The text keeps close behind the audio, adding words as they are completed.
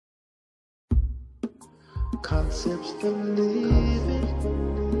Concepts for living.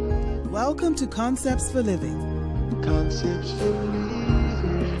 Welcome to Concepts for Living. Concepts for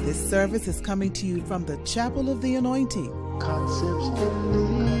living. This service is coming to you from the Chapel of the Anointing. Concepts for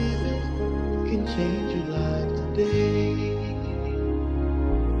living can change your life today.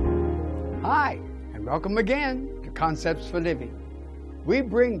 Hi, and welcome again to Concepts for Living. We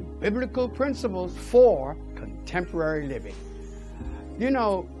bring biblical principles for contemporary living. You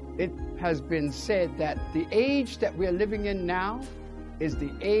know, it has been said that the age that we're living in now is the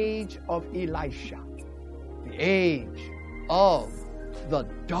age of Elisha, the age of the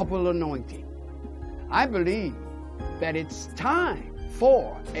double anointing. I believe that it's time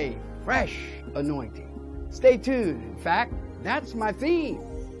for a fresh anointing. Stay tuned. In fact, that's my theme.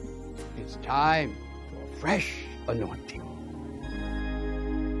 It's time for a fresh anointing.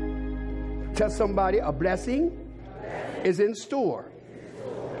 Tell somebody a blessing is in store.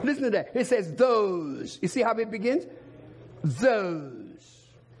 Listen to that. It says those. You see how it begins?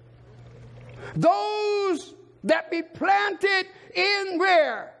 Those. Those that be planted in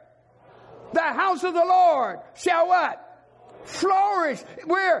where? The house of the Lord shall what? Flourish.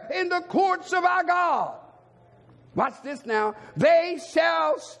 Where? In the courts of our God. Watch this now. They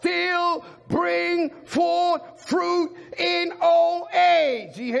shall still bring forth fruit in old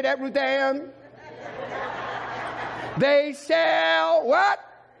age. You hear that, Ruth Ann? They shall what?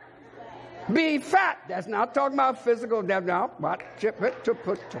 Be fat. That's not talking about physical.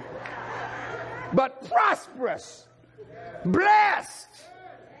 But prosperous. Blessed.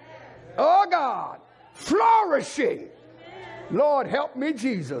 Oh God. Flourishing. Lord, help me,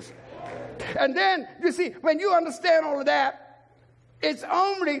 Jesus. And then, you see, when you understand all of that, it's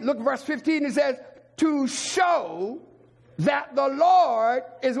only, look at verse 15, it says, to show that the Lord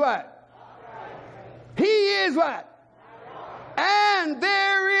is what? He is what? And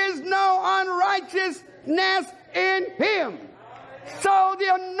there is no unrighteousness in him. So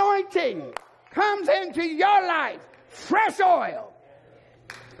the anointing comes into your life, fresh oil,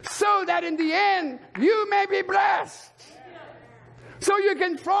 so that in the end you may be blessed. So you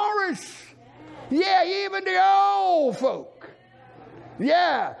can flourish. Yeah, even the old folk,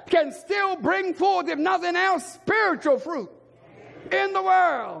 yeah, can still bring forth, if nothing else, spiritual fruit in the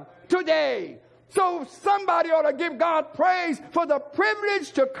world today. So somebody ought to give God praise for the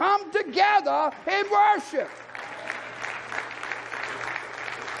privilege to come together in worship.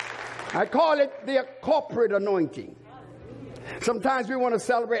 I call it the corporate anointing. Sometimes we want to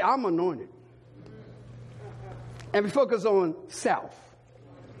celebrate, I'm anointed. And we focus on self.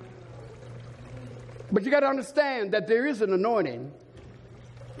 But you got to understand that there is an anointing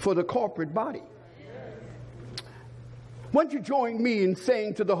for the corporate body. Why don't you join me in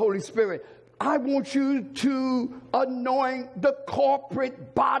saying to the Holy Spirit, I want you to anoint the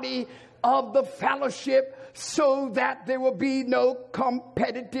corporate body of the fellowship so that there will be no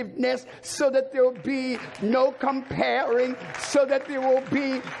competitiveness, so that there will be no comparing, so that there will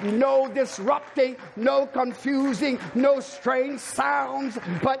be no disrupting, no confusing, no strange sounds,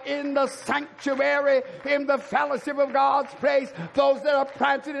 but in the sanctuary, in the fellowship of God's place, those that are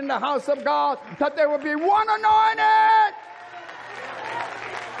planted in the house of God, that there will be one anointed.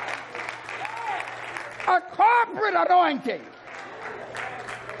 A corporate anointing.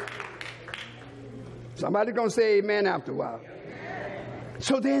 Somebody's going to say amen after a while.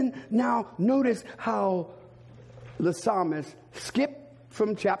 So then, now notice how the psalmist skipped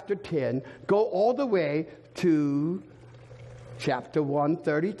from chapter 10, go all the way to chapter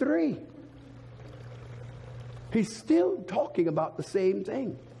 133. He's still talking about the same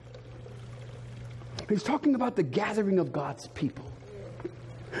thing. He's talking about the gathering of God's people.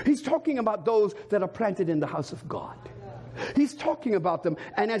 He's talking about those that are planted in the house of God. He's talking about them.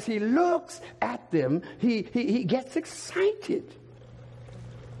 And as he looks at them, he gets excited.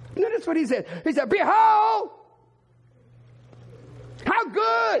 Notice what he said. He said, behold, how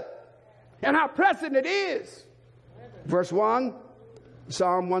good and how pleasant it is. Verse 1,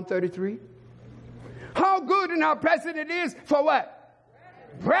 Psalm 133. How good and how pleasant it is for what?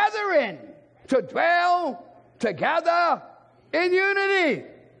 Brethren, to dwell together in unity.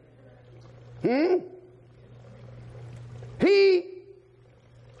 He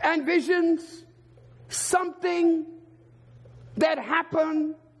envisions something that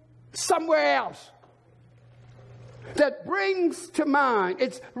happened somewhere else that brings to mind,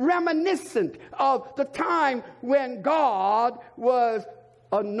 it's reminiscent of the time when God was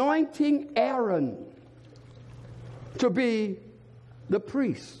anointing Aaron to be the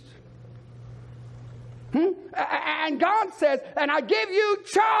priest. And God says, and I give you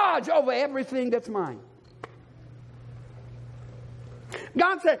charge over everything that's mine.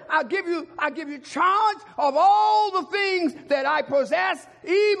 God said, I'll give you charge of all the things that I possess,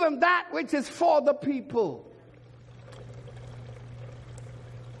 even that which is for the people.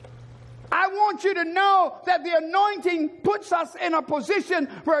 I want you to know that the anointing puts us in a position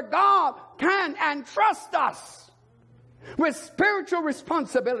where God can and trust us with spiritual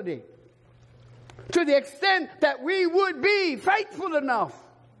responsibility, to the extent that we would be faithful enough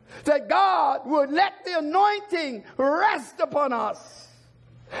that God would let the anointing rest upon us,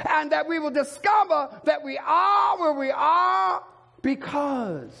 and that we will discover that we are where we are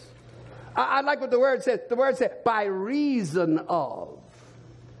because, I like what the word says. The word says, by reason of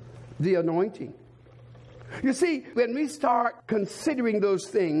the anointing. You see, when we start considering those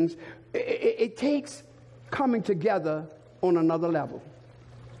things, it takes coming together on another level.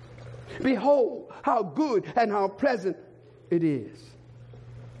 Behold, how good and how pleasant it is.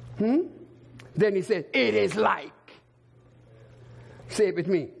 Then he said, it is like. Say it with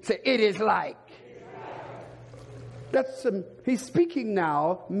me. Say, it is like. That's he's speaking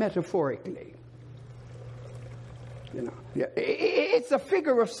now metaphorically. You know, it's a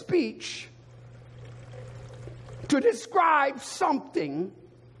figure of speech to describe something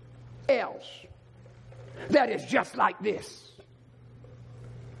else that is just like this.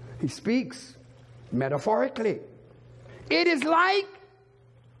 He speaks metaphorically. It is like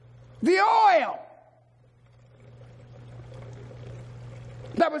the oil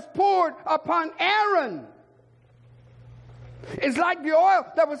that was poured upon Aaron. It's like the oil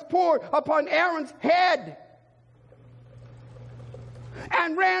that was poured upon Aaron's head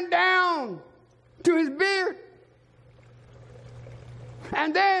and ran down to his beard.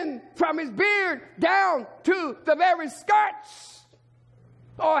 And then from his beard down to the very skirts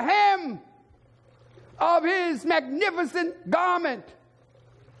or hem of his magnificent garment.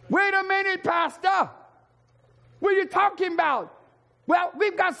 Wait a minute, Pastor. What are you talking about? Well,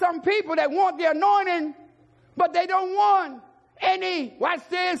 we've got some people that want the anointing, but they don't want any, watch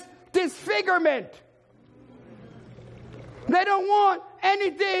this, disfigurement. They don't want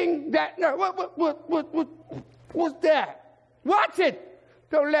anything that, no, what's that? Watch it.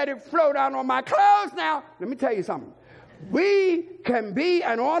 Don't let it flow down on my clothes now. Let me tell you something. We can be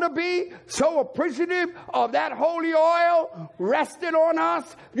and ought to be so appreciative of that holy oil rested on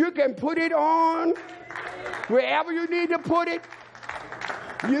us. You can put it on wherever you need to put it.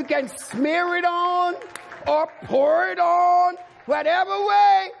 You can smear it on or pour it on. Whatever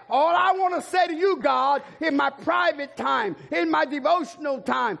way, all I want to say to you, God, in my private time, in my devotional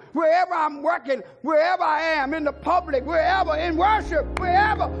time, wherever I'm working, wherever I am, in the public, wherever, in worship,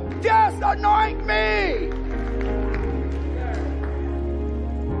 wherever, just anoint me.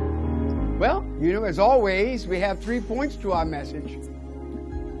 Well, you know, as always, we have 3 points to our message.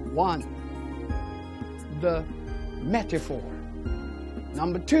 1, the metaphor.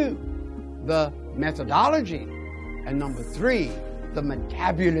 Number 2, the methodology. And number 3, the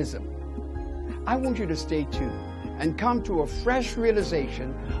metabolism. I want you to stay tuned and come to a fresh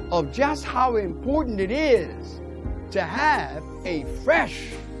realization of just how important it is to have a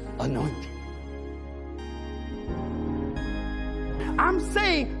fresh anointing. I'm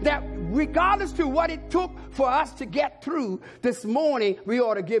saying that regardless to what it took for us to get through this morning, we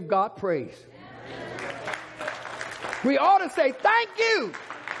ought to give God praise. We ought to say thank you.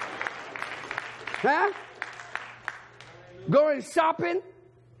 Huh? Going shopping,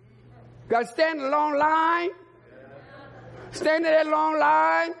 got to stand in a long line, stand in that long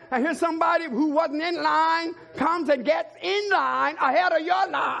line, and here's somebody who wasn't in line comes and gets in line ahead of your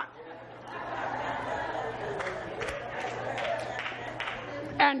line.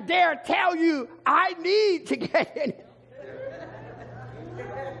 And dare tell you, I need to get in.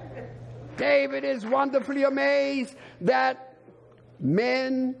 David is wonderfully amazed that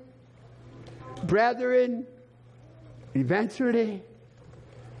men, brethren, eventually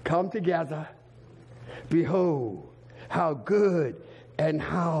come together. Behold, how good and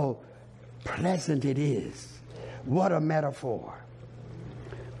how pleasant it is. What a metaphor.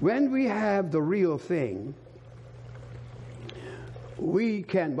 When we have the real thing, we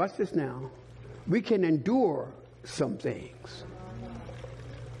can, watch this now, we can endure some things.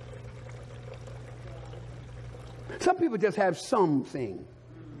 Some people just have something.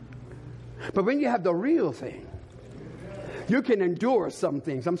 But when you have the real thing, you can endure some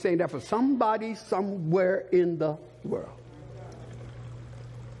things. I'm saying that for somebody somewhere in the world.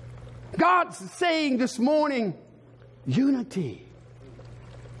 God's saying this morning, unity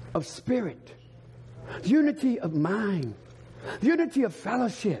of spirit, unity of mind, unity of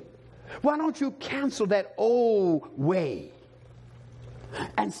fellowship. Why don't you cancel that old way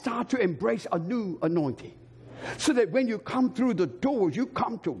and start to embrace a new anointing? So that when you come through the doors, you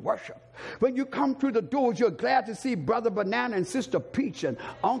come to worship. When you come through the doors, you're glad to see Brother Banana and Sister Peach and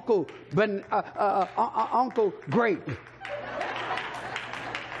Uncle Grape.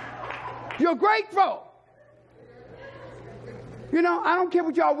 You're grateful. You know, I don't care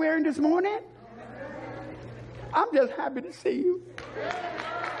what y'all wearing this morning. I'm just happy to see you.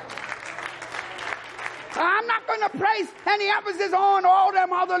 I'm not going to place any emphasis on all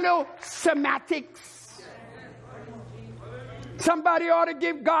them other little semantics. Somebody ought to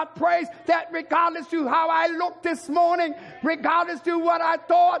give God praise that regardless to how I look this morning, regardless to what I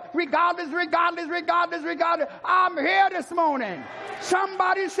thought, regardless, I'm here this morning.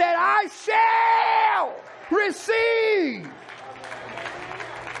 Somebody said, I shall receive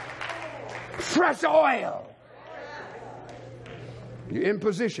fresh oil. You're in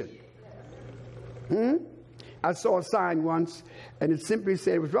position. I saw a sign once, and it simply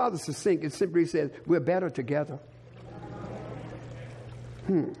said, it was rather succinct, it simply said, we're better together.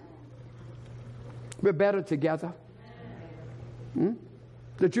 We're better together.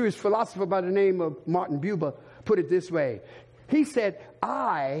 The Jewish philosopher by the name of Martin Buber put it this way. He said,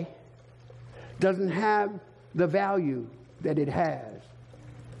 I doesn't have the value that it has,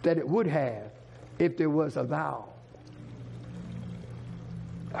 that it would have if there was a thou.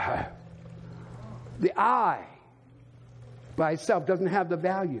 The I by itself doesn't have the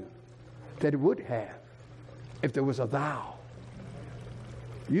value that it would have if there was a thou.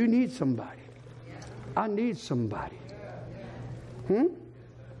 You need somebody. I need somebody.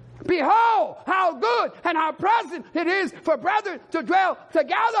 Behold, how good and how pleasant it is for brethren to dwell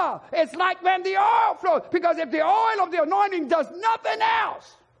together. It's like when the oil flows. Because if the oil of the anointing does nothing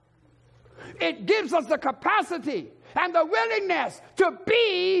else, it gives us the capacity and the willingness to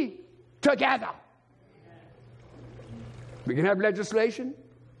be together. We can have legislation.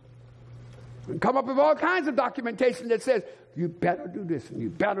 We can come up with all kinds of documentation that says, you better do this and you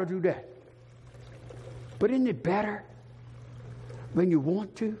better do that. But isn't it better when you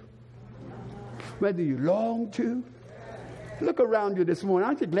want to? Whether you long to? Look around you this morning.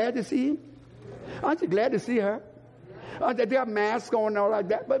 Aren't you glad to see him? Aren't you glad to see her? They have masks on and all like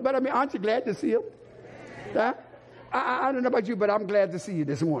that. But I mean, aren't you glad to see him? Huh? I don't know about you, but I'm glad to see you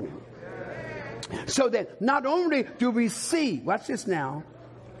this morning. So that not only do we see, watch this now,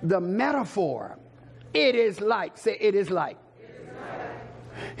 the metaphor, it is like, say it is like.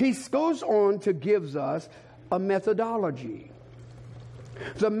 He goes on to gives us a methodology.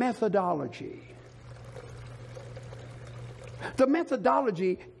 The methodology. The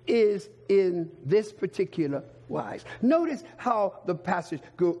methodology is in this particular wise. Notice how the passage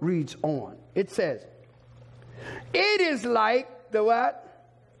reads on. It says, it is like the what?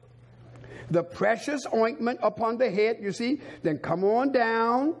 The precious ointment upon the head, you see. Then come on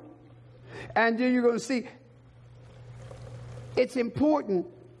down. And then you're going to see. It's important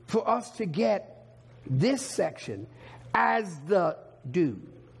for us to get this section as the dew.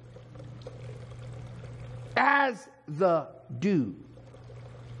 As the dew.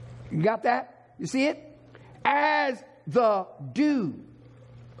 You got that? You see it? As the dew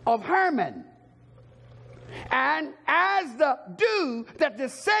of Hermon. And as the dew that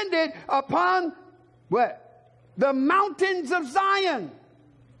descended upon what? The mountains of Zion.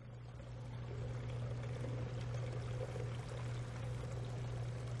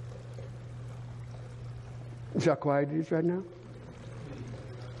 See how quiet it is right now?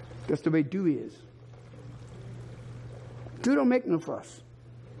 That's the way dew is. Dew don't make no fuss.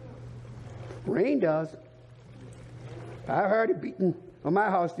 Rain does. I heard it beating on my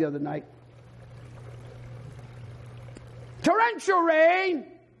house the other night. Torrential rain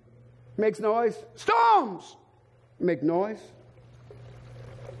makes noise. Storms make noise.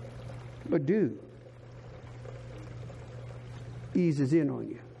 But dew eases in on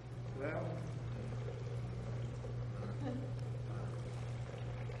you.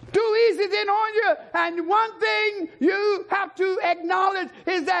 Dew eases in on you. And one thing you have to acknowledge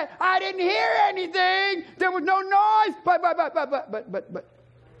is that I didn't hear anything. There was no noise. But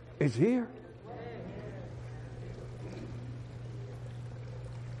it's here.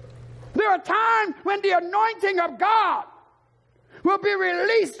 There are times when the anointing of God will be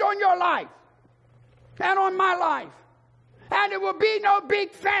released on your life and on my life. And it will be no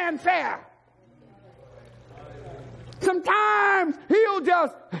big fanfare. Sometimes he'll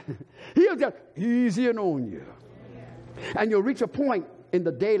just ease in on you. And you'll reach a point in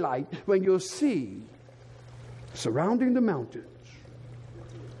the daylight when you'll see surrounding the mountains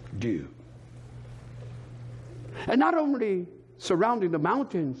dew. And not only surrounding the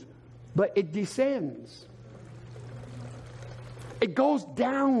mountains, but it descends. It goes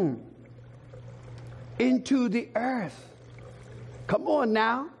down into the earth. Come on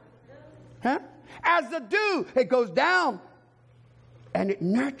now. Huh? As the dew, it goes down and it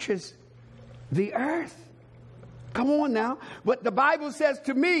nurtures the earth. Come on now. What the Bible says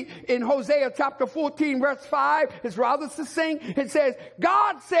to me in Hosea chapter 14 verse 5 is rather succinct. It says,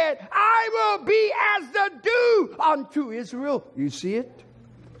 God said, I will be as the dew unto Israel. You see it?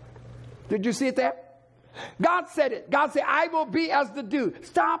 Did you see it there? God said it. God said, I will be as the dew.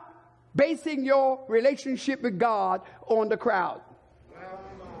 Stop basing your relationship with God on the crowd.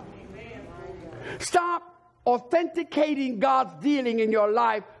 Stop authenticating God's dealing in your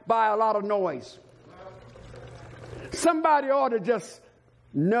life by a lot of noise. Somebody ought to just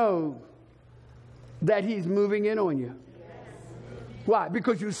know that he's moving in on you. Why?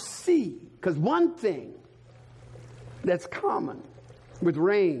 Because you see. Because one thing that's common with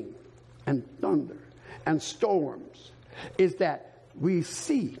rain and thunder and storms is that we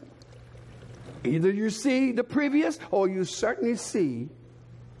see. Either you see the previous or you certainly see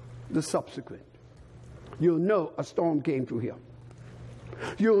the subsequent. You'll know a storm came through here.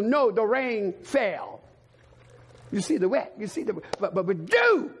 You'll know the rain fell. You see the wet. You see the but with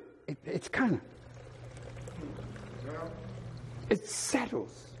dew, it's kind of it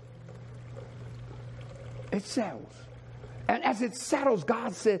settles. It settles. And as it settles,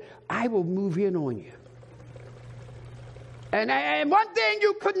 God said, I will move in on you. And one thing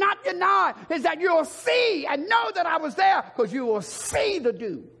you could not deny is that you'll see and know that I was there, because you will see the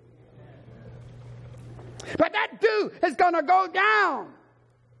dew. But that dew is going to go down.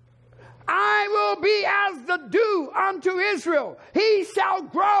 I will be as the dew unto Israel. He shall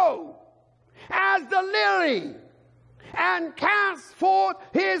grow as the lily and cast forth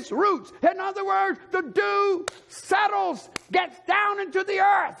his roots. In other words, the dew settles, gets down into the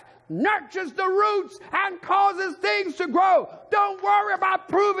earth, nurtures the roots, and causes things to grow. Don't worry about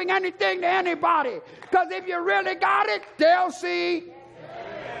proving anything to anybody, because if you really got it, they'll see.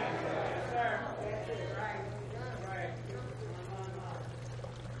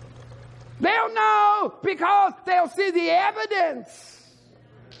 They'll know, because they'll see the evidence.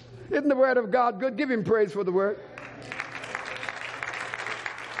 Isn't the word of God good? Give him praise for the word.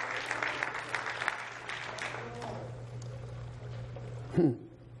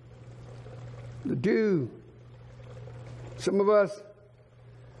 The dew. Some of us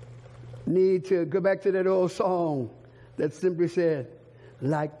need to go back to that old song that simply said,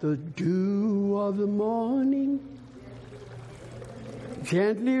 like the dew of the morning,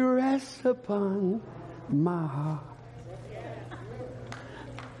 gently rests upon my heart.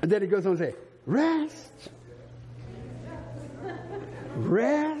 And then it goes on to say, rest.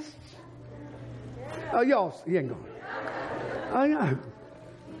 Rest. Oh, y'all, you ain't going. Oh, no.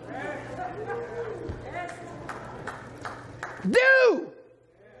 Do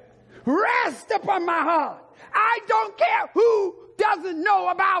rest upon my heart. I don't care who doesn't know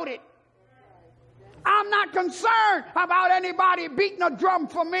about it. I'm not concerned about anybody beating a drum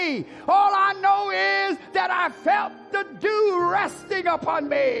for me. All I know is that I felt the dew resting upon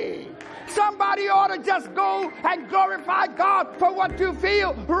me. Somebody ought to just go and glorify God for what you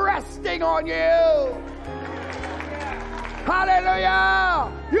feel resting on you.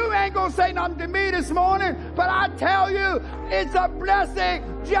 Hallelujah. You ain't going to say nothing to me this morning, but I tell you, it's a blessing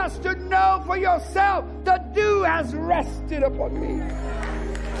just to know for yourself the dew has rested upon me.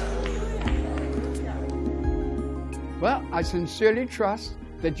 Well, I sincerely trust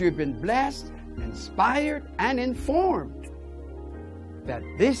that you've been blessed, inspired, and informed that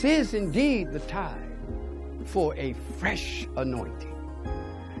this is indeed the time for a fresh anointing.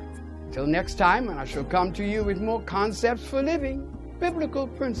 Till next time, and I shall come to you with more concepts for living, biblical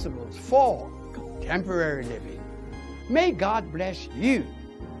principles for contemporary living. May God bless you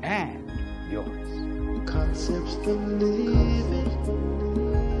and yours. Concepts for living.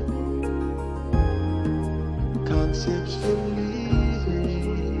 Concepts for living.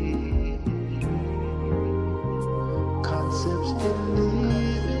 Concepts for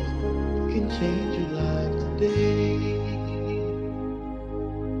living can change your life today.